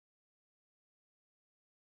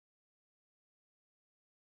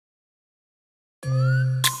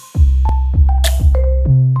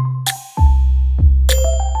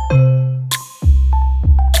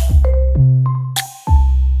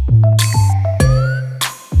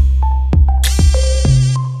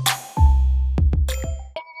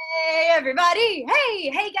everybody.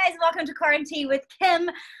 Hey guys, welcome to Quarantine with Kim.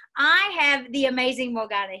 I have the amazing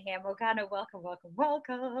Morgana here. Morgana, welcome.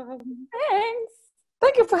 Thanks.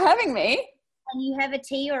 Thank you for having me. And you have a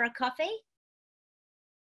tea or a coffee?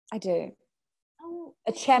 I do. Oh,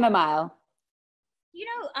 a chamomile. You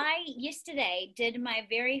know, I yesterday did my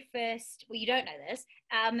very first, well, you don't know this,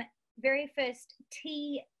 very first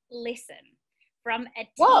tea lesson from a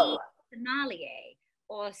tea sommelier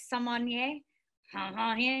or sommelier.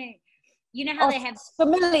 You know how they have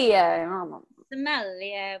sommelier,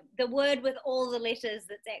 the word with all the letters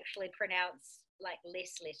that's actually pronounced like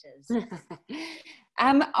less letters.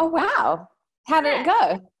 Oh wow, how did it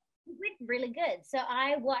go? It went really good. So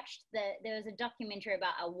I watched there was a documentary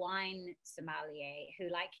about a wine sommelier who,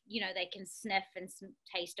 like, you know, they can sniff and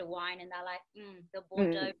taste a wine and they're like, the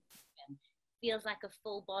Bordeaux feels like a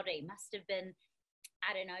full body. Must have been,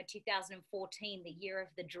 I don't know, 2014, the year of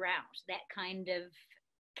the drought, that kind of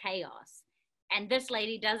chaos. And this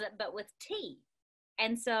lady does it, but with tea.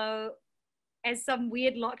 And so as some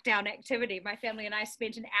weird lockdown activity, my family and I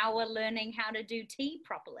spent an hour learning how to do tea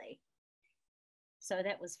properly. So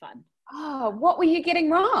that was fun. Oh, what were you getting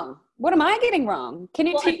wrong? What am I getting wrong? Can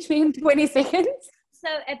you teach me in 20 seconds? So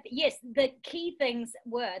yes, the key things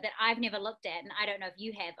were that I've never looked at, and I don't know if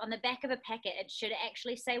you have. On the back of a packet, it should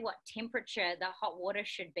actually say what temperature the hot water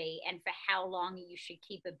should be and for how long you should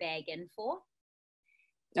keep a bag in for.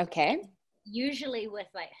 Okay. Usually with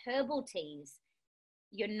like herbal teas,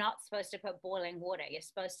 you're not supposed to put boiling water. You're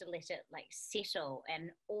supposed to let it like settle and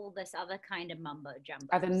all this other kind of mumbo jumbo.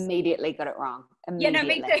 I've immediately got it wrong. You know,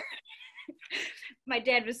 me too. My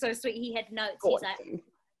dad was so sweet. He had notes. He's like,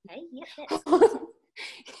 "Hey, yep,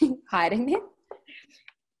 that's hiding it.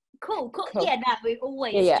 Cool. Yeah, no, we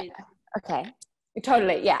always do that. Okay,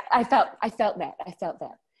 totally. Yeah, I felt that.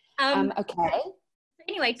 Okay.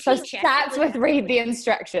 Anyway, so starts with read the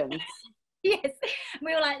instructions. Yes,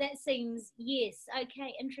 we were like, that seems, yes,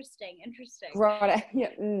 okay, interesting. Right. Yeah.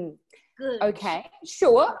 Good. Okay.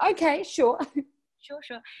 Sure. Okay. Sure.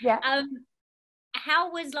 Sure. Yeah.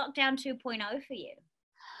 How was lockdown 2.0 for you?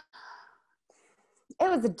 It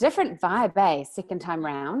was a different vibe, second time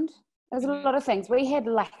round. There was a lot of things. We had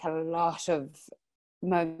like a lot of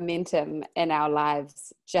momentum in our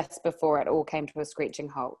lives just before it all came to a screeching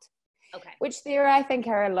halt. Okay. Which there, I think,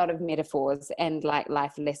 are a lot of metaphors and like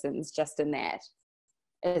life lessons just in that,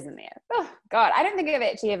 isn't there? Oh, God, I don't think I've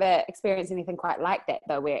actually ever experienced anything quite like that,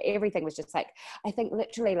 though, where everything was just like, I think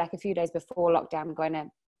literally like a few days before lockdown,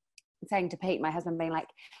 saying to Pete, my husband, being like,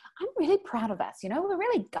 I'm really proud of us, you know, we're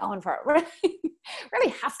really going for it,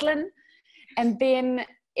 really hustling. And then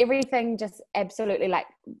everything just absolutely like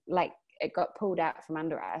it got pulled out from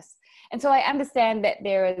under us. And so I understand that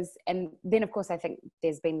there is, and then of course I think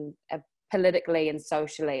there's been politically and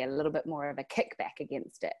socially a little bit more of a kickback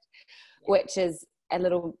against it, which is a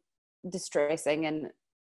little distressing. And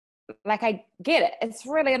like, I get it, it's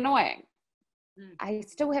really annoying. I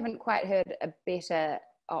still haven't quite heard a better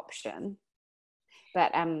option,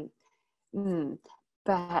 but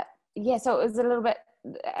yeah, so it was a little bit,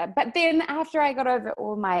 but then after I got over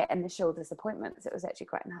all my initial disappointments, it was actually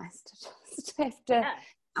quite nice to just have to,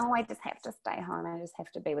 I just have to stay home. I just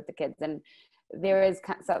have to be with the kids. And there is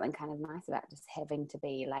something kind of nice about just having to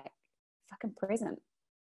be like fucking present.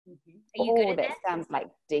 Are you good at that? Sounds like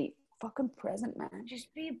deep. Fucking present, man.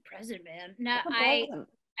 Just be present, man. No,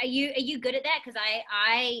 Are you good at that? Because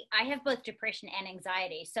I have both depression and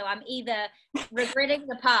anxiety. So I'm either regretting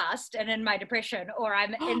the past and in my depression, or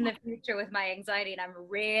I'm in the future with my anxiety, and I'm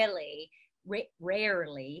rarely,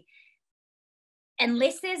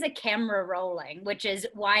 unless there's a camera rolling, which is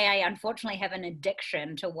why I unfortunately have an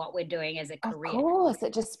addiction to what we're doing as a career. Of course,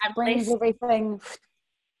 it just brings everything.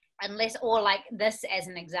 Unless, or like this as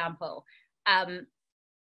an example,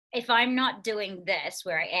 if I'm not doing this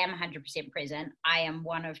where I am 100% present, I am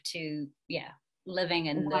one of two, living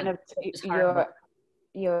in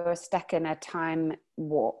you're stuck in a time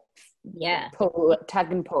warp.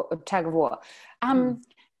 Tug of war.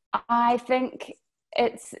 I think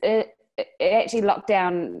actually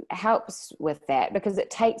lockdown helps with that because it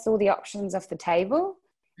takes all the options off the table.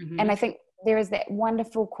 And I think there is that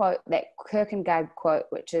wonderful quote, that Kierkegaard quote,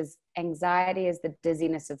 which is, anxiety is the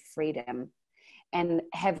dizziness of freedom. And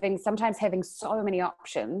sometimes having so many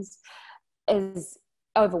options is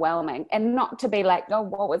overwhelming. And not to be like, oh,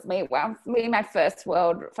 what was me? Well, me, my first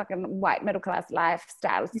world fucking white middle class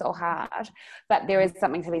lifestyle is so hard. But there is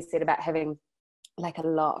something to be said about having like a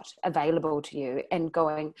lot available to you and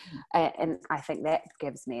going, and I think that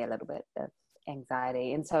gives me a little bit of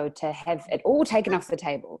anxiety. And so to have it all taken off the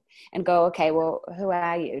table and go, okay, well, who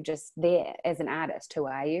are you? Just there as an artist, who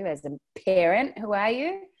are you? As a parent, who are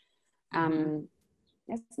you?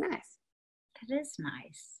 It's nice. It is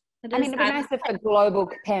nice. I mean, it'd be nice if a global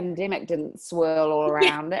pandemic didn't swirl all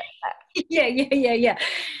around it. Yeah.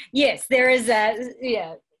 Yes, there is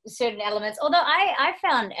certain elements. Although I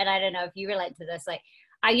found, and I don't know if you relate to this, like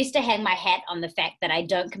I used to hang my hat on the fact that I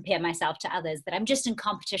don't compare myself to others, that I'm just in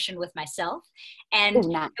competition with myself. And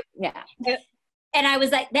and I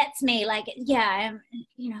was like, that's me. Like, yeah,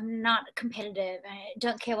 I'm not competitive. I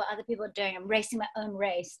don't care what other people are doing. I'm racing my own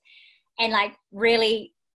race. And like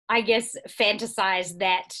really, I guess, fantasize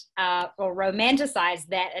that or romanticize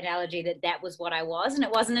that analogy that was what I was. And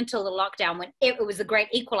it wasn't until the lockdown when it was the great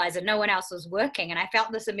equalizer. No one else was working. And I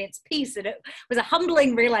felt this immense peace. And it was a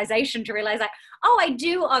humbling realization to realize like, oh, I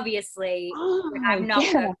do obviously, when I'm not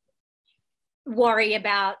worry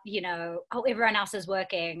about, everyone else is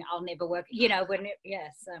working, I'll never work,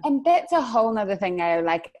 so. And that's a whole nother thing.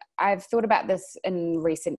 I've thought about this in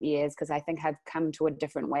recent years because I think I've come to a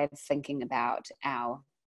different way of thinking about our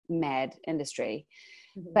mad industry,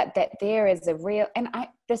 but that there is a real, and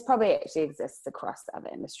this probably actually exists across other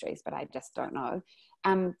industries, but I just don't know.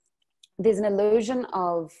 There's an illusion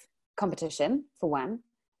of competition for one,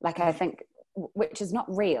 like I think, which is not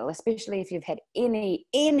real, especially if you've had any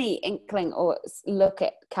inkling or look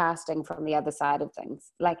at casting from the other side of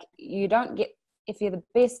things. Like you don't get, if you're the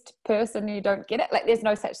best person, you don't get it. Like there's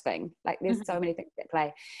no such thing. Like there's so many things that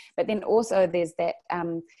play. But then also there's that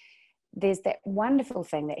wonderful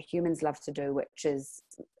thing that humans love to do, which is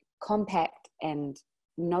compact and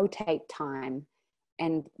notate time.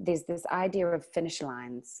 And there's this idea of finish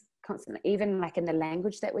lines constantly, even like in the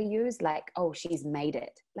language that we use, like, oh, she's made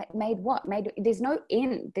it. Like made what? There's no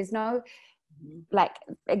end. There's no, like,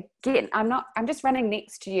 again, I'm just running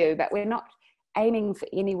next to you, but we're not aiming for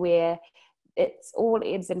anywhere. It's all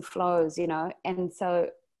ebbs and flows, and so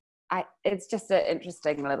it's just an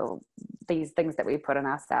interesting little, these things that we put on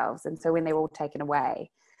ourselves. And so when they're all taken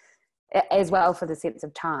away, as well for the sense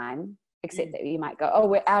of time, except that you might go, oh,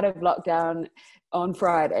 we're out of lockdown on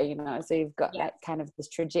Friday, so you've got that kind of this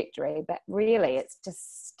trajectory, but really it's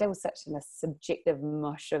just still such a subjective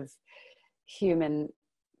mush of human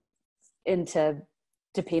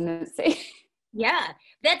interdependency. Yeah,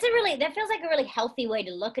 that feels like a really healthy way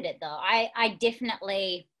to look at it, though. I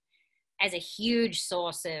definitely, as a huge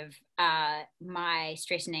source of my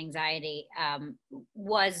stress and anxiety,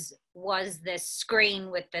 was this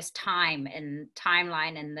screen with this timeline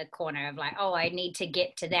in the corner of like, oh, I need to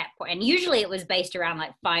get to that point. And usually it was based around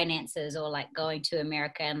like finances or like going to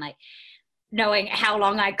America and like knowing how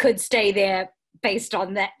long I could stay there based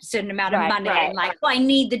on that certain amount of money. And like, I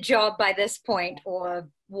need the job by this point or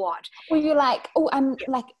what. Or you're like, oh, I'm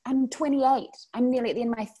 28. I'm nearly at the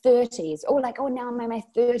end of my 30s. Or like, oh, now I'm in my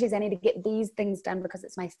 30s. I need to get these things done because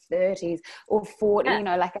it's my 30s or 40.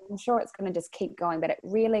 Like I'm sure it's going to just keep going, but it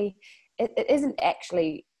really, it isn't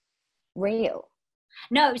actually real.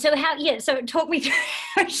 No. So so talk me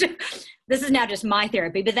through. This is now just my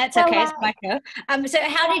therapy, but that's okay. It's my show. So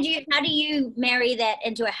how do you marry that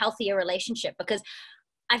into a healthier relationship? Because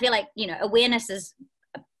I feel like, awareness is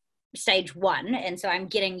stage one, and so I'm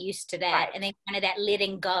getting used to that, and then kind of that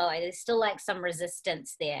letting go. There's still like some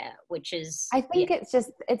resistance there, which is, I think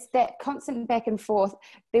it's that constant back and forth.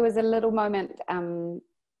 There was a little moment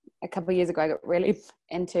a couple of years ago I got really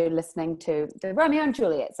into listening to the Romeo and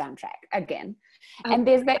Juliet soundtrack again, and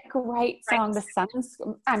there's that great song, the Suns.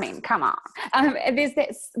 I mean, come on, there's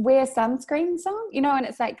that Wear Sunscreen song, and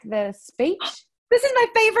it's like the speech. This is my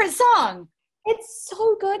favorite song. It's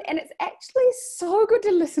so good, and it's actually so good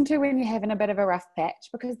to listen to when you're having a bit of a rough patch,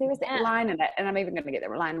 because there was that line in it, and I'm even going to get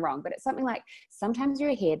the line wrong, but it's something like, sometimes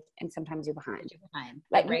you're ahead and sometimes you're behind.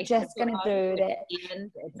 Like, you're just going to do that.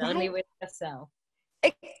 It's only with yourself.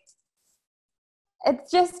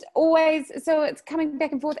 It's just always, so it's coming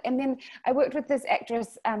back and forth. And then I worked with this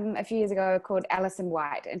actress a few years ago called Alison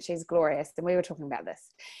White, and she's glorious. And we were talking about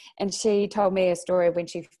this. And she told me a story when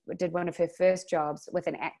she did one of her first jobs with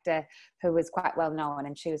an actor who was quite well known,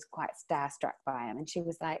 and she was quite starstruck by him. And she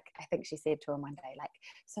was like, I think she said to him one day, like,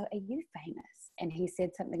 so are you famous? And he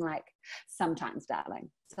said something like, sometimes,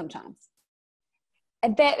 darling, sometimes.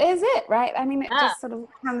 And that is it, right? I mean, it just sort of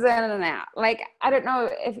comes in and out. Like, I don't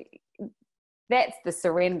know if... That's the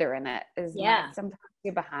surrender in it, is like sometimes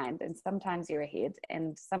you're behind and sometimes you're ahead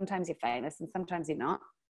and sometimes you're famous and sometimes you're not.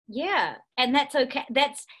 Yeah. And that's okay.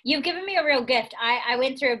 You've given me a real gift. I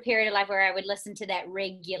went through a period of life where I would listen to that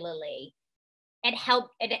regularly. It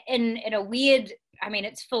helped in a weird, I mean,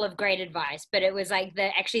 it's full of great advice, but it was like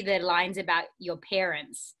the lines about your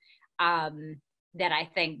parents, that I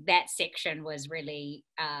think that section was really,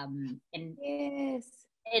 yes.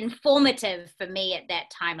 informative for me at that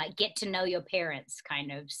time, like get to know your parents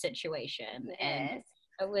kind of situation. Yes. And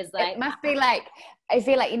it was like, it must be like, I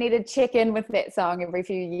feel like you need to check in with that song every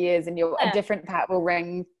few years, and a different part will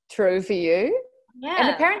ring true for you. yeah. And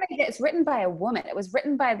apparently it's written by a woman. It was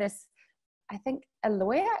written by this, I think, a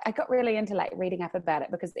lawyer. I got really into like reading up about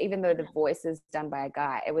it, because even though the voice is done by a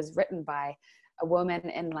guy, it was written by a woman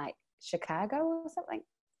in like Chicago or something.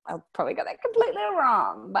 I probably got that completely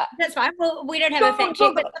wrong, but that's fine. Well, we don't have a fact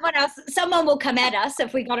check, but someone will come at us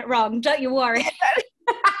if we got it wrong. Don't you worry.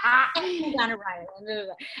 Morgana O'Reilly.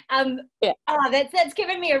 That's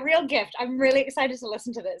given me a real gift. I'm really excited to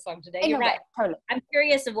listen to that song today. You're right. Totally. I'm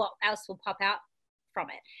curious of what else will pop out from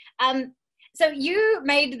it. So you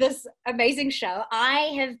made this amazing show.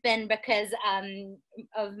 I have been, because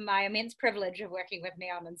of my immense privilege of working with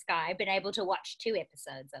Neon and Sky, been able to watch 2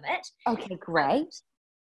 episodes of it. Okay, great.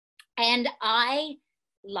 And I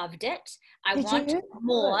loved it. I want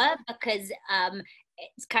more, because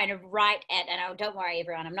it's kind of right at, and oh, don't worry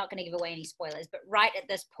everyone, I'm not going to give away any spoilers, but right at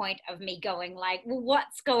this point of me going like, well,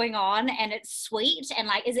 what's going on? And it's sweet, and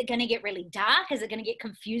like, is it going to get really dark? Is it going to get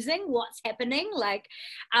confusing? What's happening? Like,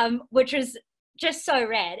 which is just so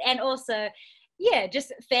rad. And also, yeah,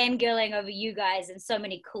 just fangirling over you guys and so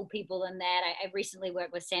many cool people in that. I recently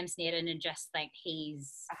worked with Sam Sneddon, and just think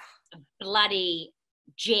he's a bloody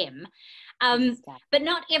gem. But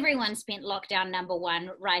not everyone spent lockdown #1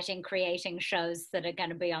 writing, creating shows that are going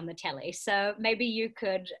to be on the telly. So maybe you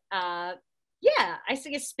could, I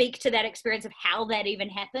guess, speak to that experience of how that even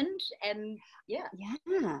happened. And yeah.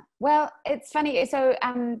 Well, it's funny. So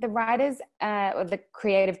the writers, or the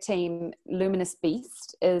creative team, Luminous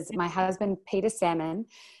Beast, is my husband, Peter Salmon,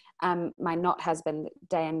 my not husband,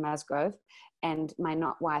 Dan Musgrove, and my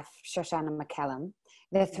not wife, Shoshana McCallum.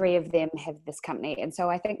 The 3 of them have this company. And so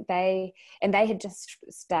I think they had just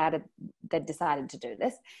they decided to do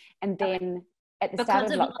this. And then at the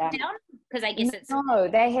start of lockdown, because I guess no,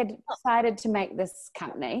 they had decided to make this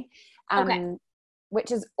company,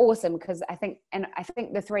 which is awesome, because I think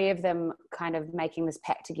the 3 of them kind of making this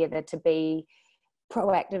pact together to be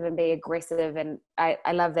proactive and be aggressive. And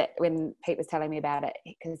I love that when Pete was telling me about it,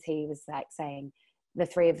 because he was like saying the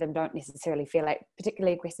 3 of them don't necessarily feel like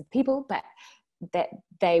particularly aggressive people, but that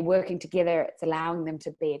they working together, it's allowing them to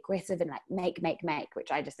be aggressive and like make, which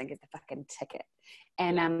I just think is the fucking ticket.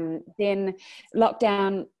 And then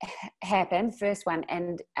lockdown happened, first one,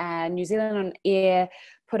 and New Zealand On Air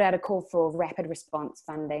put out a call for rapid response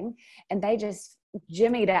funding, and they just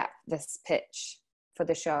jimmied up this pitch for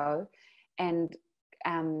the show and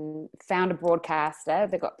found a broadcaster.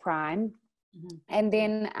 They got Prime, and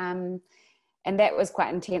then and that was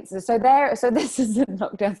quite intense. So this is in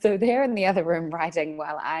lockdown. So they're in the other room writing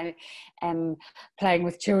while I am playing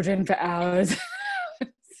with children for hours.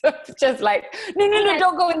 So just like, no,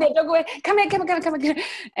 don't go in there, don't go in. Come here.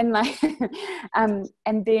 And like,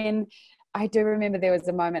 and then I do remember there was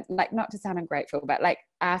a moment, like, not to sound ungrateful, but like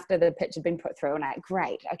after the pitch had been put through, and like,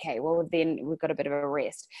 great, okay, well then we've got a bit of a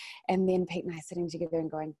rest. And then Pete and I sitting together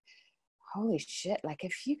and going, holy shit, like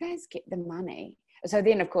if you guys get the money. So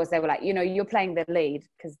then, of course, they were like, you're playing the lead,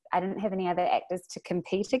 because I didn't have any other actors to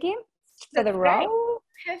compete against for the role.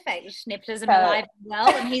 Perfect. Nepotism alive as well.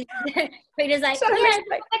 And Peter's like,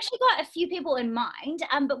 I've actually got a few people in mind,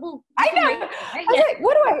 but we'll... I know. I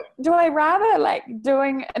was like, do I rather like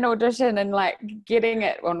doing an audition and like getting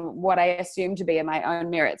it on what I assume to be my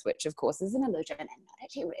own merits, which of course is an illusion and not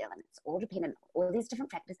actually real, and it's all dependent on all these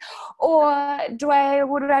different factors, or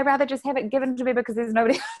would I rather just have it given to me because there's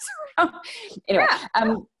nobody else around? Anyway,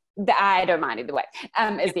 I don't mind either way,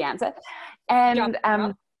 is the answer. And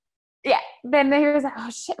then he was like, oh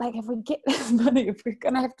shit, like if we get this money, if we're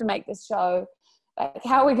gonna have to make this show, like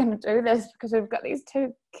how are we gonna do this, because we've got these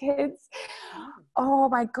 2 kids. Oh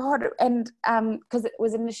my god. And because it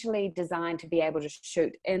was initially designed to be able to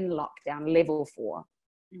shoot in lockdown level 4,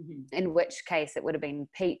 in which case it would have been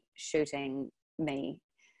Pete shooting me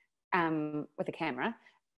with a camera,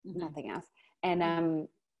 nothing else. And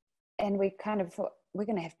we kind of thought, we're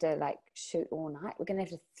gonna have to like shoot all night, we're gonna have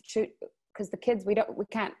to shoot, because the kids, we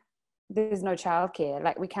can't, there's no childcare,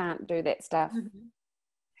 like we can't do that stuff.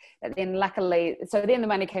 But then luckily, so then the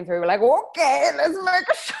money came through, we're like, okay, let's make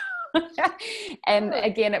a show. And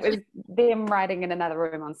again, it was them writing in another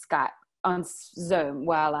room on Skype, on Zoom,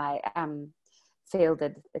 while I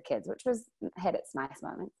fielded the kids, which had its nice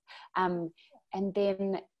moments. And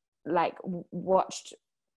then like watched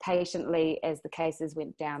patiently as the cases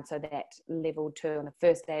went down, so that level 2, on the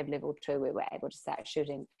first day of level 2, we were able to start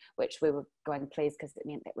shooting, which we were going pleased, because it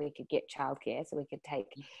meant that we could get childcare, so we could take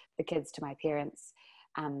the kids to my parents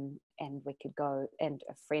and we could go and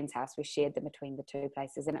a friend's house. We shared them between the two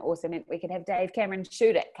places, and it also meant we could have Dave Cameron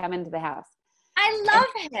shoot it, come into the house. I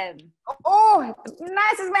love him. Oh,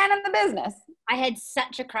 nicest man in the business. I had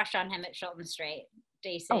such a crush on him at Shorten Street,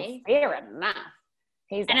 DC. Oh, fair enough.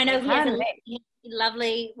 And I know he has a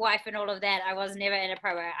lovely wife and all of that. I was never in a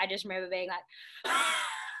promo. I just remember being like,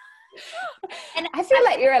 and I feel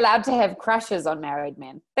like you're allowed to have crushes on married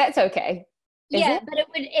men. That's okay. Yeah, but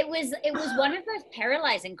it was one of those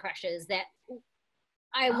paralyzing crushes that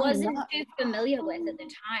I wasn't too familiar with at the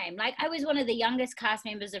time. Like, I was one of the youngest cast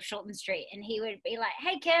members of Shorten Street, and he would be like,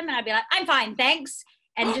 "Hey, Kim," and I'd be like, "I'm fine, thanks."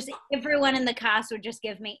 And just everyone in the cast would just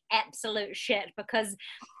give me absolute shit because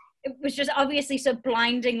it was just obviously so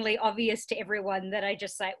blindingly obvious to everyone that I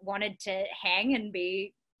just like wanted to hang and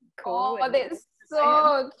be cool. Oh, that's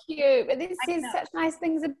so cute. But this says such nice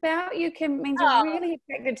things about you, Kim. It means you're really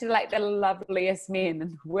attracted to like the loveliest men in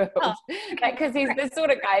the world. Like, because he's the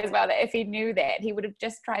sort of guy as well that if he knew that, he would have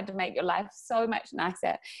just tried to make your life so much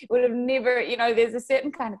nicer. It would have never, there's a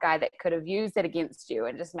certain kind of guy that could have used it against you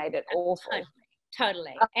and just made it awful.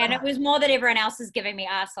 Totally. And it was more that everyone else was giving me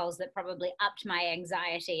assholes that probably upped my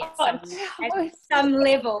anxiety at some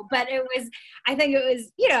level. But I think it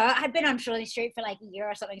was, I'd been on Shirley Street for like a year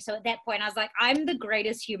or something. So at that point I was like, I'm the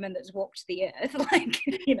greatest human that's walked the earth. Like,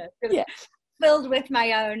 filled with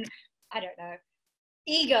my own, I don't know,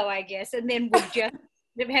 ego, I guess. And then would just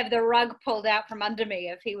have the rug pulled out from under me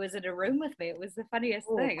if he was in a room with me. It was the funniest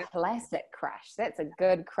thing. Classic crush. That's a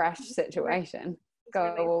good crush situation.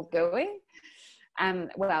 Go all gooey.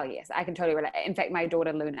 Well, yes, I can totally relate. In fact, my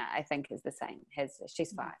daughter Luna, I think, is the same.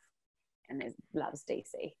 She's 5 and loves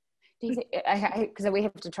DC. Because we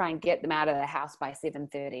have to try and get them out of the house by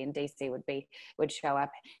 7:30, and DC would show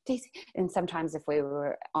up. DC, and sometimes if we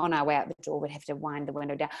were on our way out the door, we'd have to wind the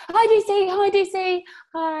window down. Hi DC,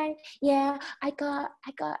 hi. Yeah, I got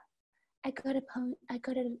a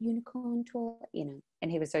unicorn toy,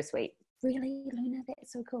 And he was so sweet. Really, Luna,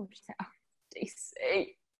 that's so cool. She's like, oh,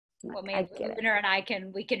 DC. Well, me and Luna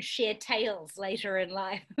and we can share tales later in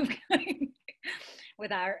life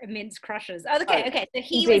with our immense crushes. Okay. So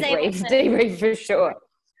he was able to debrief for sure.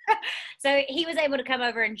 So he was able to come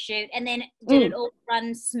over and shoot, and then did it all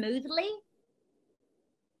run smoothly?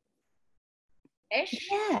 Ish?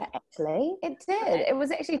 Yeah, actually, it did. Okay. It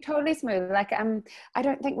was actually totally smooth. Like, I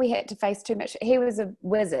don't think we had to face too much. He was a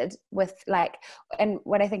wizard with and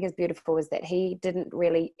what I think is beautiful is that he didn't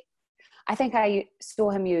really. I think I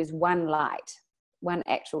saw him use one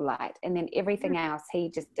actual light, and then everything else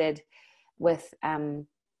he just did with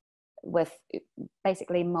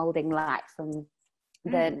basically molding light from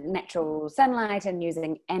the natural sunlight and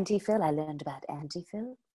using anti-fill. I learned about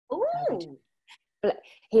anti-fill. Ooh.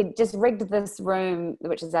 He just rigged this room,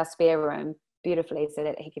 which is our spare room, beautifully so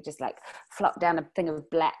that he could just like flop down a thing of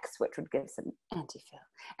blacks, which would give some anti-fill,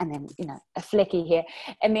 and then a flecky here.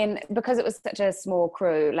 And then because it was such a small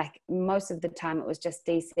crew, like most of the time it was just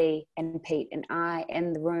DC and Pete and I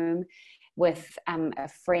in the room with a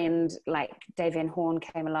friend, like Dave Van Horn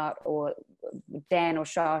came a lot, or Dan or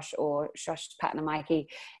Shosh's partner Mikey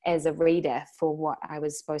as a reader for what I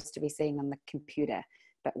was supposed to be seeing on the computer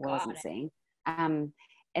but wasn't seeing.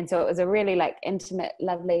 And so it was a really like intimate,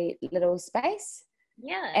 lovely little space.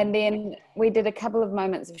 Yeah. And then we did a couple of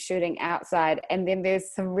moments of shooting outside. And then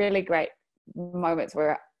there's some really great moments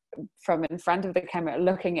where from in front of the camera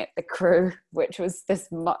looking at the crew, which was this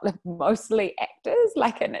mostly actors,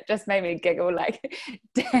 and it just made me giggle, like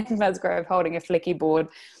Dan Musgrove holding a flicky board,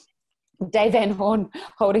 Dave Van Horn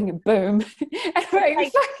holding a boom, and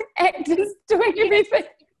like actors doing everything.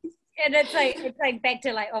 And it's like back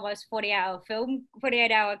to like almost 48-hour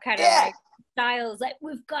kind of like styles. Like,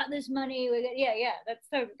 we've got this money. That's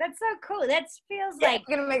so cool. That feels like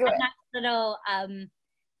a nice little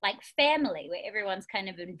like family where everyone's kind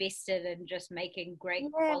of invested in just making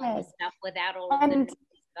great quality stuff without all of the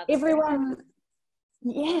everyone.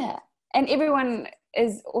 Yeah, and everyone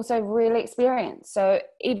is also really experienced. So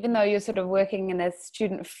even though you're sort of working in a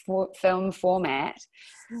student film format.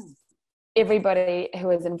 Everybody who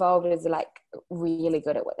is involved is like really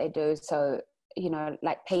good at what they do. So,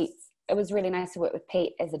 like Pete, it was really nice to work with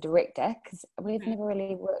Pete as a director because we've never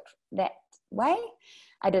really worked that way.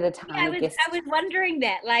 I did a tiny guest. I was wondering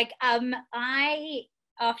that. Like, I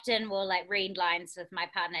often will like read lines with my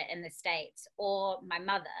partner in the States or my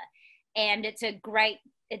mother, and it's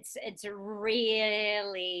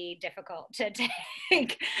really difficult to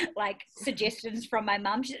take like suggestions from my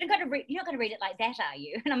mum. She's you're not going to read it like that, are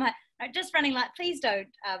you? And I'm like, just running like, please don't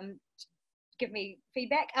give me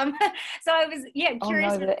feedback. So I was curious. Oh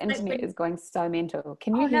no, the internet is going so mental.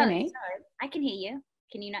 Can you hear me? Sorry. I can hear you.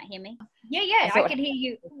 Can you not hear me? Yeah, I can hear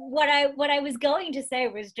you. What I was going to say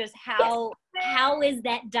was just how is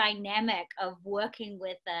that dynamic of working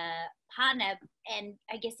with a partner, and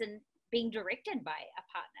I guess in being directed by a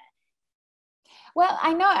partner? Well,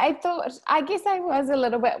 I know, I guess I was a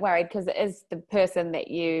little bit worried because it is the person that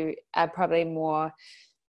you are probably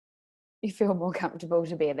you feel more comfortable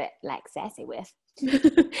to be a bit like sassy with.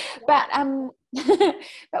 But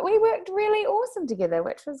but we worked really awesome together,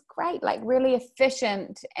 which was great, like really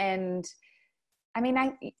efficient. And I mean,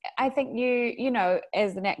 I think you know,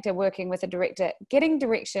 as an actor working with a director, getting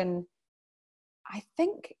direction, I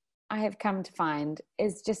think I have come to find,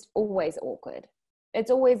 is just always awkward. It's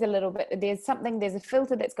always a little bit, there's a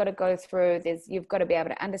filter that's got to go through. You've got to be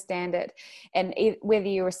able to understand it. And whether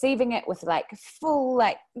you're receiving it with like full,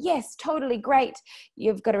 like, yes, totally great,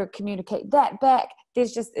 you've got to communicate that back.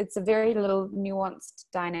 It's a very little nuanced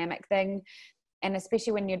dynamic thing. And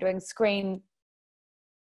especially when you're doing screen,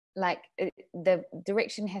 like the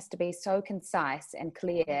direction has to be so concise and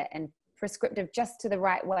clear and prescriptive just to the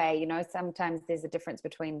right way. You know, sometimes there's a difference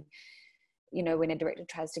between, you know, when a director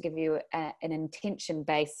tries to give you an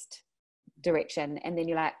intention-based direction, and then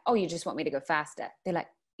you're like, oh, you just want me to go faster. They're like,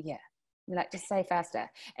 yeah. You're like, just say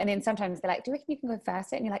faster. And then sometimes they're like, do you reckon you can go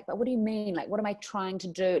faster? And you're like, but what do you mean? Like, what am I trying to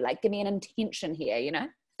do? Like, give me an intention here, you know?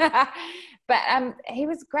 But he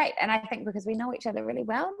was great. And I think because we know each other really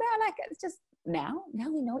well now, like, it's just now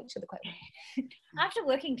we know each other quite well. After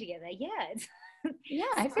working together, yeah,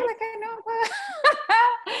 I feel like I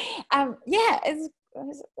know. It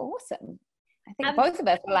was awesome. I think both of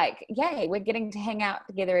us were like, yay, we're getting to hang out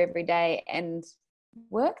together every day and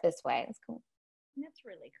work this way. It's cool. That's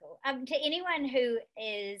really cool. To anyone who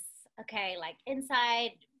is, okay, like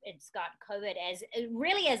inside, it's got COVID as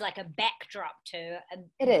like a backdrop to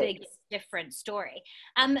a big different story.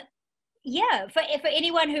 For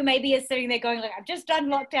anyone who maybe is sitting there going like, I've just done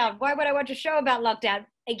lockdown, why would I watch a show about lockdown?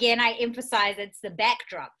 Again, I emphasize it's the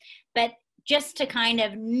backdrop. But just to kind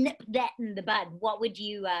of nip that in the bud, what would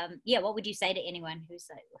you say to anyone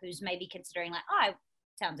who's maybe considering like, oh,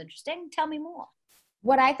 sounds interesting, tell me more?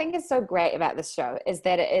 What I think is so great about this show is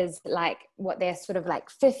that it is like what they're sort of like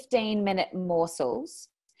 15-minute morsels,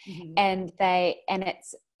 and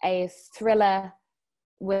it's a thriller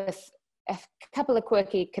with a couple of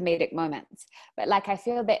quirky comedic moments. But like, I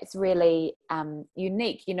feel that's really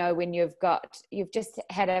unique, you know, when you've just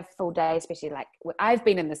had a full day, especially like I've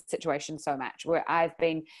been in this situation so much where I've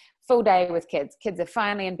been full day with kids are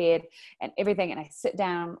finally in bed and everything, and I sit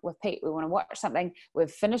down with Pete, we want to watch something, we've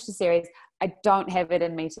finished the series, I don't have it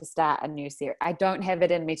in me to start a new series, I don't have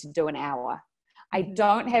it in me to do an hour, I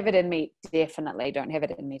don't have it in me, definitely don't have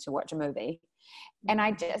it in me to watch a movie. And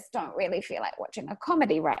I just don't really feel like watching a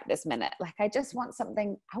comedy right this minute. Like, I just want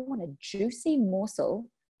something, I want a juicy morsel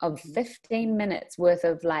of 15 minutes worth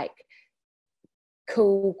of like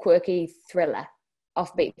cool, quirky thriller,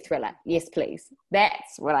 offbeat thriller. Yes, please.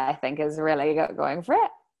 That's what I think is really going for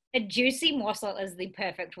it. A juicy morsel is the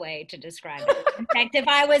perfect way to describe it. In fact, if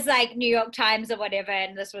I was like New York Times or whatever,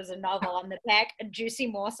 and this was a novel on the back, a juicy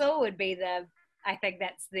morsel would be I think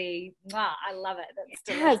that's I love it.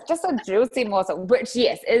 It's just a juicy morsel, which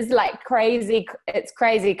yes, is like crazy. It's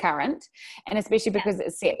crazy current, and especially because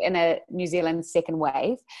it's set in a New Zealand second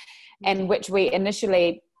wave, and which we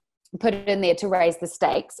initially put it in there to raise the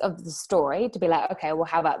stakes of the story, to be like, okay, well,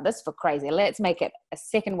 how about this for crazy? Let's make it a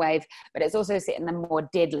second wave, but it's also set in a more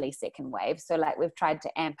deadly second wave. So like, we've tried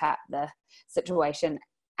to amp up the situation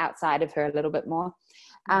outside of her a little bit more.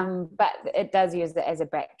 But it does use it as a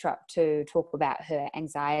backdrop to talk about her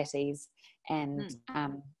anxieties and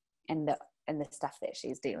the stuff that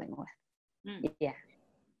she's dealing with. Yeah.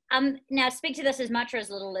 Now, speak to this as much or as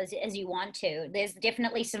little as you want to. There's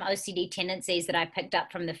definitely some OCD tendencies that I picked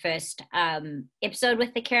up from the first episode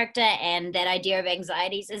with the character, and that idea of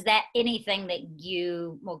anxieties. Is that anything that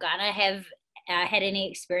you, Morgana, have had any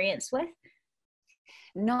experience with?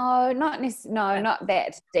 No, not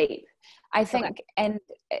that deep. I think, and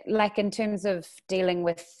like in terms of dealing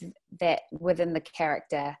with that within the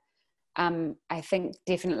character, I think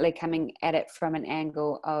definitely coming at it from an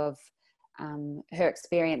angle of her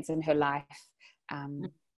experience in her life.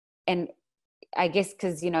 And I guess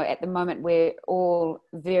because, you know, at the moment we're all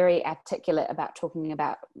very articulate about talking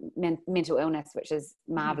about mental illness, which is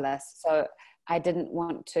marvelous. So I didn't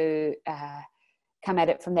want to come at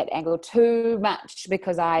it from that angle too much,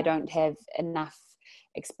 because I don't have enough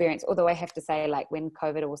experience. Although I have to say, like, when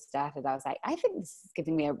COVID all started, I was like, I think this is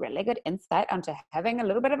giving me a really good insight onto having a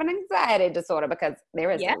little bit of an anxiety disorder, because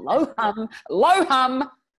there is low hum.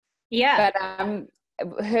 Yeah. But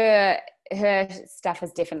her stuff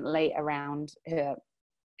is definitely around her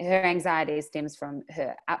her anxiety stems from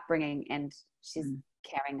her upbringing, and she's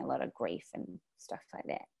carrying a lot of grief and stuff like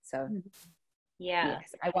that. So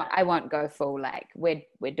yes, I won't go full like we're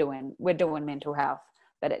doing mental health,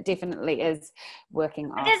 but it definitely is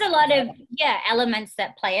working off. There's a lot of elements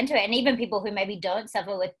that play into it, and even people who maybe don't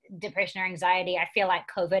suffer with depression or anxiety, I feel like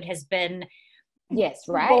COVID has been like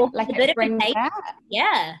it brings that.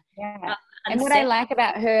 And what I like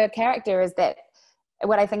about her character is that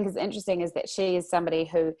what I think is interesting is that she is somebody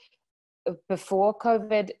who before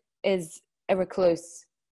COVID is a recluse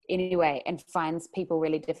anyway and finds people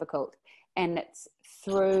really difficult, and it's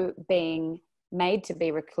through being made to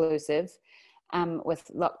be reclusive with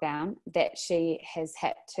lockdown that she has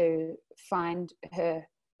had to find her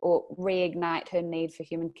or reignite her need for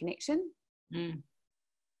human connection.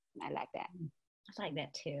 I like that. I like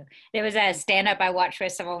that too. There was a stand-up I watched where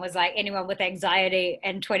someone was like, anyone with anxiety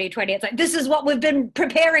in 2020, it's like, this is what we've been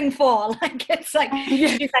preparing for. Like, it's like,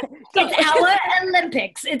 it's our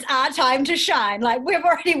Olympics. It's our time to shine. Like, we've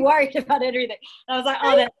already worried about everything. And I was like,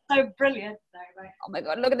 oh, that's so brilliant. Oh my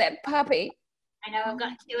God, look at that puppy. I know, I've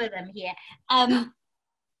got 2 of them here.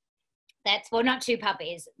 That's, well, not 2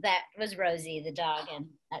 puppies. That was Rosie, the dog, and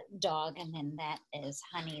then that is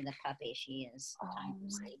Honey, the puppy. She is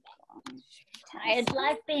tired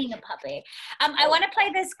life being a puppy. I want to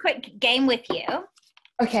play this quick game with you.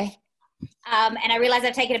 Okay. And I realize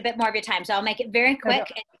I've taken a bit more of your time, so I'll make it very quick.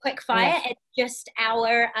 It's quick fire. It's just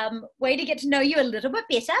our way to get to know you a little bit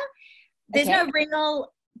better. There's no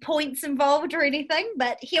real points involved or anything,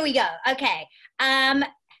 but here we go. Okay. A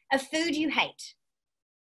food you hate.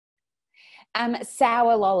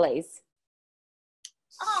 Sour lollies.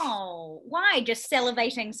 Oh, why? Just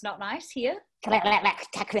salivating's not nice here?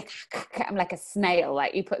 I'm like a snail.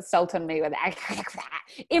 Like you put salt on me with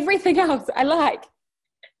everything else I like.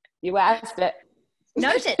 You asked it.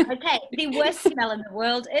 Noted. Okay. The worst smell in the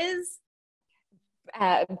world is?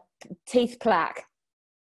 Teeth plaque.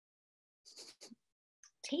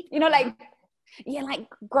 Teeth? You know, like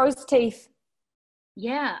gross teeth.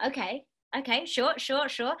 Yeah, okay. Okay, sure.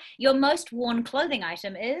 Your most worn clothing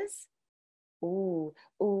item is?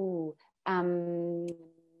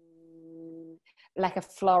 Like a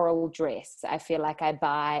floral dress. I feel like I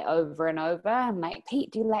buy over and over. I'm like,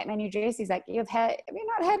 Pete, do you like my new dress? He's like, have you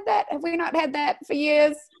not had that? Have we not had that for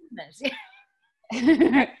years?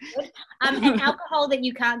 An alcohol that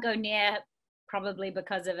you can't go near, probably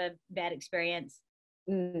because of a bad experience.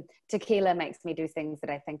 Tequila makes me do things that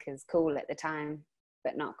I think is cool at the time,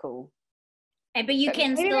 but not cool. But you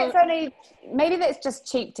can still... maybe that's just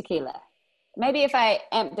cheap tequila. Maybe if I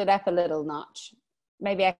amped it up a little notch,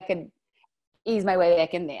 maybe I could ease my way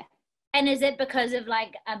back in there. And is it because of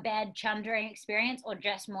like a bad chundering experience, or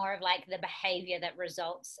just more of like the behavior that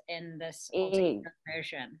results in this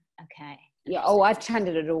version? Okay. Yeah. Oh, I've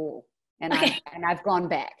chundered it all, and I've gone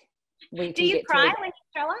back. Do you cry when you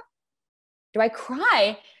throw up? Do I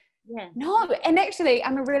cry? Yeah. No, and actually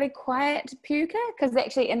I'm a really quiet puker, because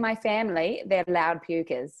actually in my family they're loud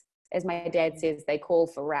pukers. As my dad says, they call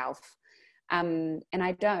for Ralph. And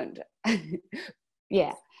I don't.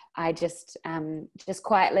 Yeah, I just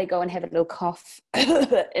quietly go and have a little cough.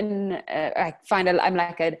 I find I'm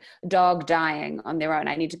like a dog dying on their own.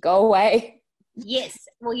 I need to go away. Yes,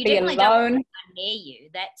 well, you be definitely alone. don't want to near you.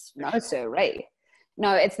 That's no, sorry.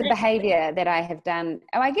 No, it's the behavior that I have done.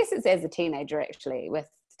 Oh, I guess it's as a teenager actually with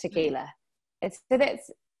tequila.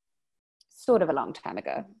 That's sort of a long time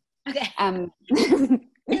ago. Okay.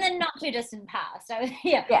 In the not too distant past. So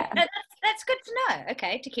yeah. No, that's good to know.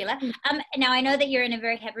 Okay, tequila. Now I know that you're in a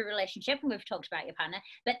very happy relationship, and we've talked about your partner.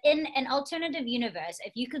 But in an alternative universe,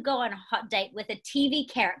 if you could go on a hot date with a TV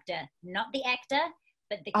character, not the actor,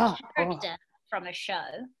 but the character from a show,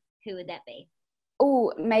 who would that be?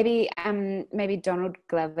 Oh, maybe Donald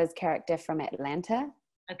Glover's character from Atlanta.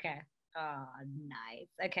 Okay. Oh, nice.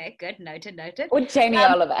 Okay, good. Noted. Or Jamie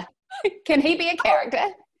Oliver. Can he be a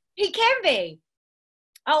character? He can be.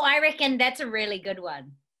 Oh, I reckon that's a really good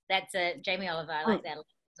one. That's a Jamie Oliver. I like that as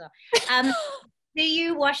well. Do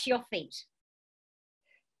you wash your feet?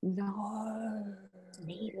 No.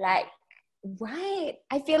 Like, right.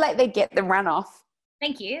 I feel like they get the runoff.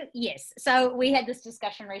 Thank you. Yes. So we had this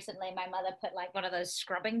discussion recently. My mother put like one of those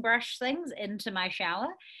scrubbing brush things into my shower.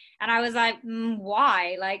 And I was like,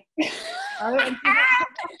 why? Like, wash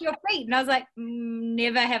your feet. And I was like,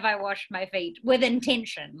 never have I washed my feet with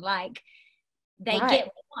intention. Like, they get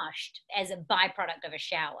washed as a byproduct of a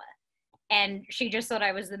shower. And she just thought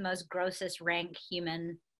I was the most grossest, rank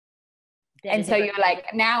human. And so you're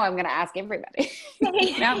like, now I'm going to ask everybody.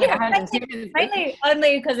 Now I'm going to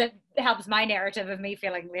only because it helps my narrative of me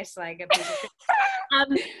feeling less like a piece of shit.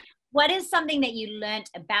 what is something that you learnt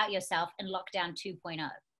about yourself in lockdown 2.0?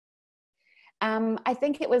 I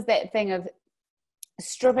think it was that thing of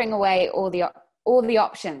stripping away all the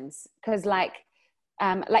options, because like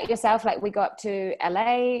yourself, like we go up to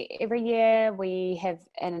LA every year, we have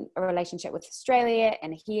a relationship with Australia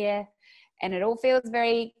and here, and it all feels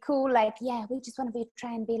very cool, like yeah, we just want to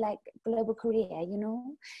try and be like global career, you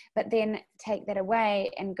know, but then take that away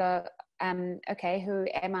and go, okay, who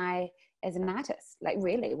am I as an artist? Like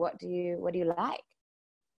really, what do you like?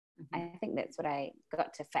 I think that's what I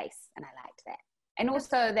got to face, and I liked that. And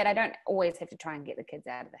also that I don't always have to try and get the kids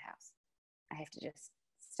out of the house. I have to just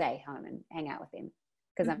stay home and hang out with them,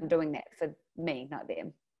 because I'm doing that for me, not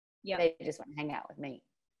them. Yeah, they just want to hang out with me.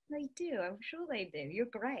 They do. I'm sure they do. You're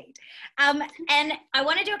great. And I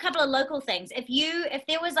want to do a couple of local things. If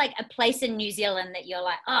there was like a place in New Zealand that you're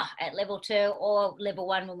like, oh, at level 2 or level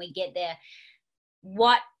 1 when we get there,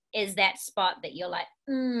 what is that spot that you're like,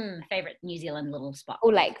 favorite New Zealand little spot?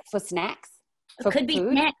 Or like for snacks? It could be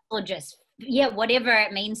snacks or just, yeah, whatever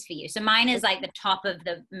it means for you. So mine is like the top of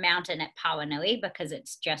the mountain at Pauanui, because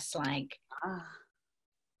it's just like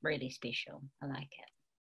really special. I like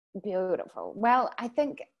it. Beautiful. Well,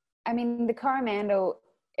 I mean, the Coromandel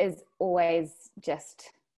is always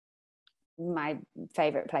just my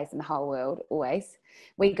favorite place in the whole world, always.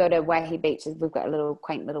 We go to Waihi Beaches. We've got a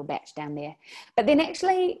quaint little batch down there. But then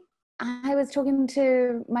actually, I was talking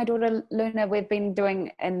to my daughter Luna. We've been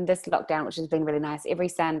doing in this lockdown, which has been really nice. Every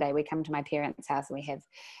Sunday we come to my parents' house and we have,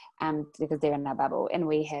 because they're in our bubble, and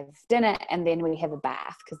we have dinner and then we have a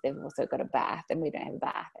bath, because they've also got a bath and we don't have a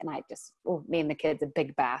bath. And me and the kids are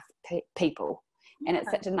big bath people. And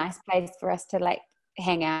it's such a nice place for us to like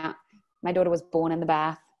hang out. My daughter was born in the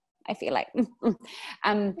bath, I feel like. But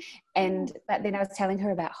then I was telling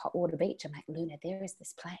her about Hot Water Beach. I'm like, Luna, there is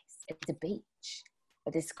this place. It's a beach,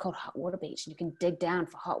 but it's called Hot Water Beach, and you can dig down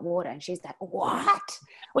for hot water. And she's like, what?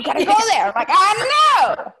 We gotta go there. I'm like, I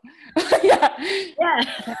know. Yeah.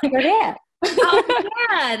 Go there. Oh,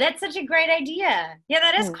 yeah, that's such a great idea. Yeah,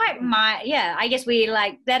 that is quite I guess we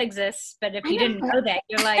like that exists, but if you didn't know that,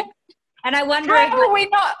 you're like, and I wonder how are we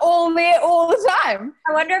not all there all the time?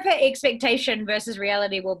 I wonder if her expectation versus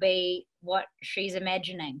reality will be what she's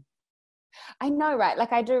imagining. I know, right?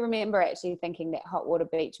 Like I do remember actually thinking that Hot Water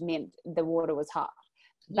Beach meant the water was hot.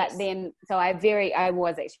 But then, so I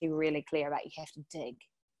was actually really clear about you have to dig.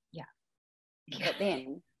 Yeah. But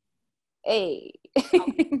then, hey,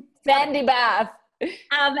 sandy bath.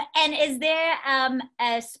 And is there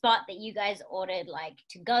a spot that you guys ordered like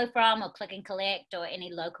to go from, or click and collect, or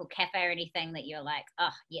any local cafe or anything that you're like,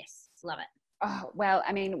 oh yes, love it? Oh, well,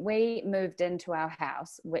 I mean, we moved into our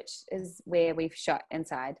house, which is where we've shot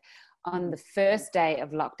inside, on the first day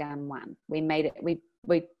of lockdown 1. We made it. We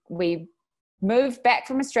moved back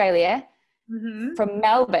from Australia, from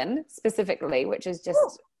Melbourne specifically, which is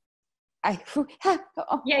just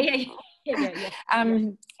yeah.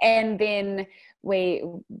 And then we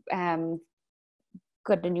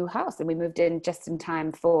got a new house, and we moved in just in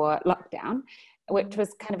time for lockdown, which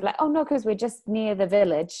was kind of like, oh no, because we're just near the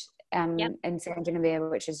village in San Genevieve,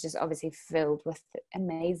 which is just obviously filled with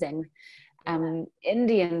amazing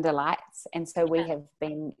Indian delights. And so we have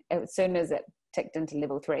been, as soon as it ticked into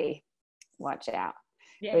level 3, watch out.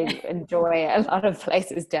 We enjoy a lot of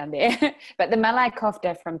places down there. But the Malai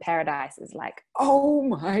kofta from Paradise is like, oh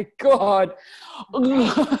my God.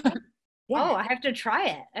 Oh, I have to try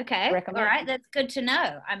it. Okay. Recommend. All right. That's good to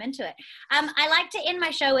know. I'm into it. I like to end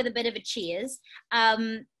my show with a bit of a cheers.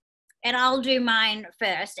 And I'll do mine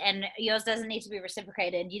first, and yours doesn't need to be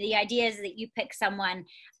reciprocated. The idea is that you pick someone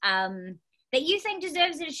that you think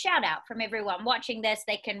deserves a shout out from everyone watching this.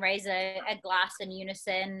 They can raise a glass in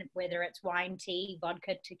unison, whether it's wine, tea,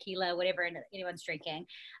 vodka, tequila, whatever anyone's drinking.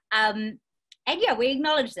 And yeah, we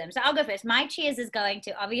acknowledge them. So I'll go first. My cheers is going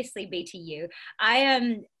to obviously be to you.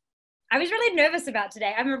 I was really nervous about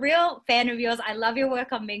today. I'm a real fan of yours. I love your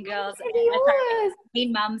work on Mean Girls,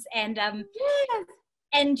 Mean Mums,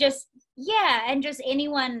 and just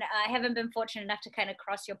anyone. I haven't been fortunate enough to kind of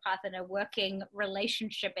cross your path in a working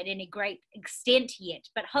relationship at any great extent yet,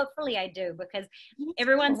 but hopefully I do, because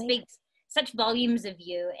everyone speaks such volumes of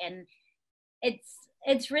you, and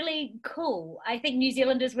it's really cool. I think New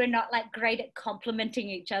Zealanders, we're not like great at complimenting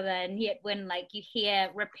each other, and yet when like you hear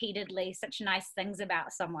repeatedly such nice things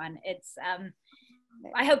about someone, it's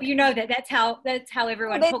I hope you know that's how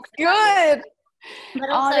everyone talks. Good. But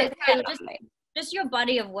also just your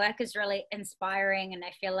body of work is really inspiring, and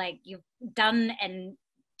I feel like you've done and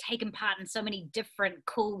taken part in so many different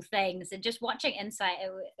cool things, and just watching Insight,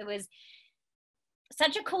 it was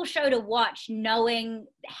such a cool show to watch, knowing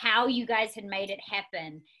how you guys had made it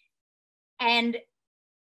happen. And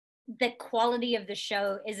the quality of the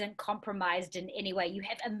show isn't compromised in any way. You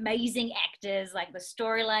have amazing actors, like the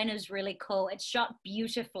storyline is really cool. It's shot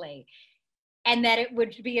beautifully. And that it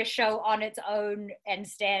would be a show on its own and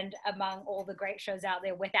stand among all the great shows out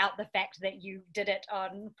there without the fact that you did it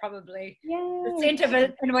on probably the scent of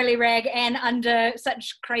an oily rag and under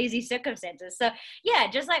such crazy circumstances. So yeah,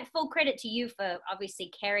 just like full credit to you for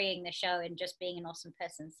obviously carrying the show and just being an awesome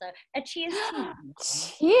person. So a cheers to you.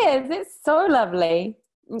 Cheers, it's so lovely.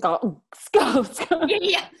 Go, skull.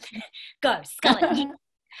 Yeah. Go, skull it.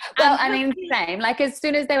 Well, I mean, same. Like, as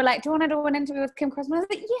soon as they were like, do you want to do an interview with Kim Crossman? I was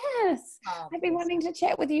like, yes. I've been wanting to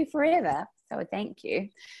chat with you forever. So thank you.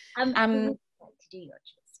 Who would you like to do your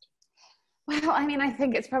cheers to? Well, I mean, I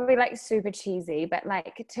think it's probably like super cheesy, but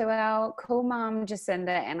like to our cool mom, Jacinda,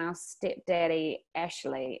 and our stepdaddy,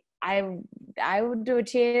 Ashley, I would do a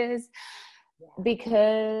cheers.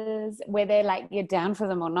 Because whether like you're down for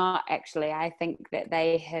them or not, actually, I think that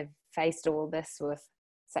they have faced all this with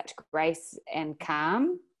such grace and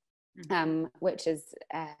calm, which is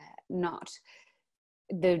not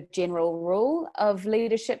the general rule of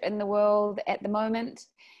leadership in the world at the moment.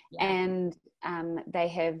 And they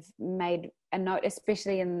have made a note,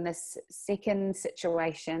 especially in this second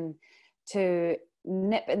situation, to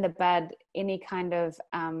nip in the bud any kind of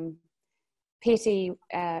petty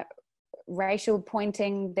racial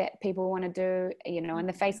pointing that people want to do, you know, in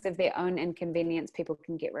the face of their own inconvenience. People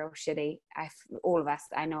can get real shitty. All of us,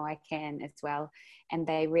 I know I can as well. And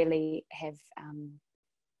they really have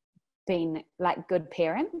been like good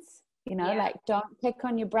parents, you know, like don't pick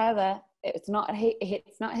on your brother. It's not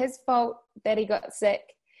his fault that he got sick.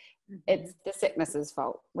 It's the sickness's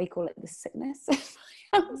fault. We call it the sickness.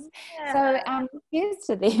 So cheers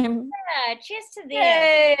to them. Yeah, cheers to them.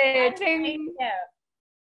 Yay,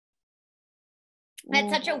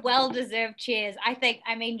 That's such a well-deserved cheers. I think,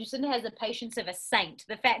 I mean, Jacinda has the patience of a saint.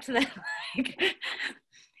 The fact that, like,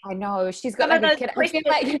 I know, she's got like a kid.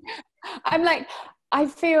 I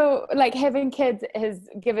feel like having kids has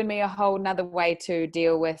given me a whole nother way to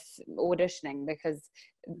deal with auditioning, because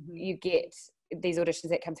you get these auditions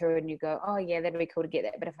that come through and you go, oh yeah, that'd be cool to get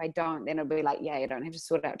that. But if I don't, then it'll be like, yeah, you don't have to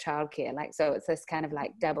sort out childcare. Like, so it's this kind of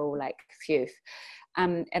like double like phew.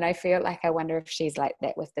 And I feel like, I wonder if she's like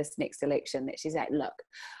that with this next election, that she's like, look,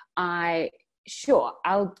 I'll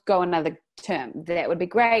go another term. That would be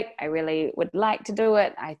great. I really would like to do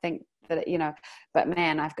it. I think that, you know, but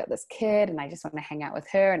man, I've got this kid and I just want to hang out with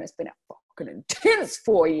her, and it's been a fucking intense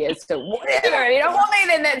 4 years. So whatever, you don't want me,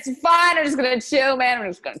 then that's fine. I'm just going to chill, man. I'm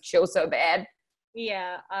just going to chill so bad.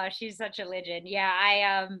 Yeah, she's such a legend.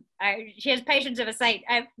 Yeah, she has patience of a saint.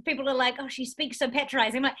 People are like, oh, she speaks so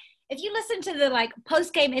patronizing. I'm like, if you listen to the like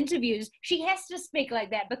post-game interviews, she has to speak like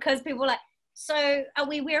that because people are like, so are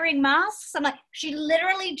we wearing masks? I'm like, she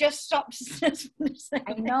literally just stopped.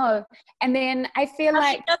 I know. And then I feel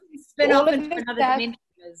like she doesn't spin off into another dimension.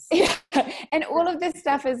 Yeah. And all of this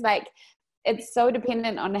stuff is like, it's so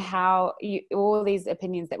dependent on how all these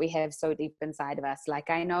opinions that we have so deep inside of us. Like,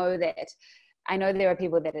 I know there are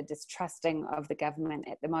people that are distrusting of the government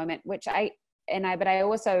at the moment, but I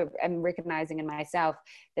also am recognizing in myself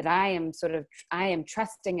that I am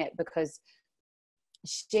trusting it because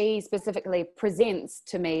she specifically presents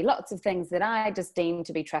to me lots of things that I just deem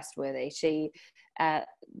to be trustworthy. She,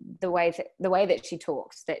 the way that she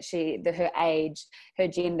talks, her age, her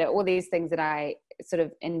gender, all these things that I sort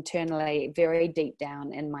of internally, very deep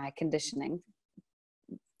down in my conditioning,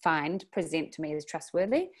 present to me as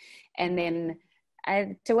trustworthy. And then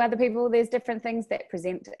to other people, there's different things that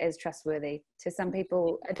present as trustworthy. To some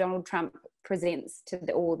people, Donald Trump presents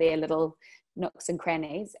to all their little nooks and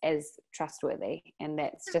crannies as trustworthy, and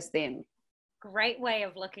that's just them. Great way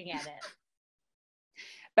of looking at it.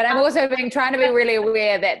 But I'm also trying to be really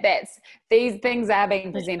aware that these things are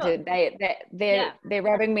being presented. They're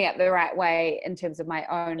rubbing me up the right way in terms of my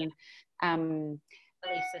own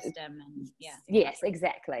belief system, and yes,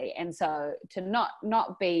 exactly. And so to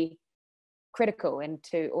not be critical, and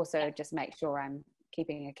to also just make sure I'm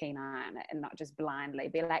keeping a keen eye on it and not just blindly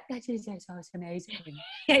be like, that is so amazing.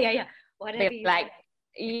 Yeah. Whatever you like,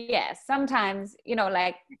 yeah, sometimes, you know,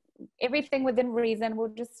 like everything within reason,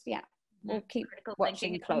 we'll just, we'll keep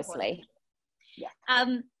watching closely. Yeah.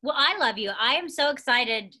 Well, I love you. I am so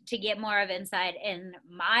excited to get more of insight in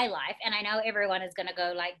my life. And I know everyone is going to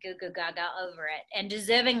go like goo goo gaga over it, and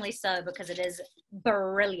deservingly so, because it is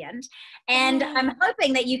brilliant. And I'm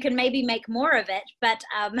hoping that you can maybe make more of it, but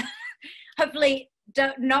hopefully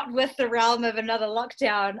not with the realm of another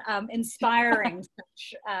lockdown inspiring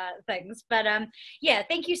such things. But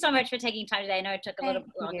thank you so much for taking time today. I know it took a little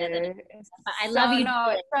bit longer but I love you. No,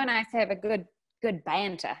 it's so nice to have a good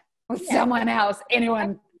banter with someone else,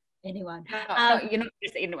 anyone. anyone. You're not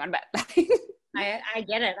just anyone, but I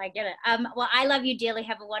get it. Well, I love you dearly.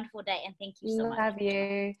 Have a wonderful day, and thank you so much. Love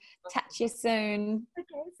you. Touch you soon.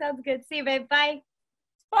 Okay, sounds good. See you, babe. Bye.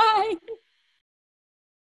 Bye.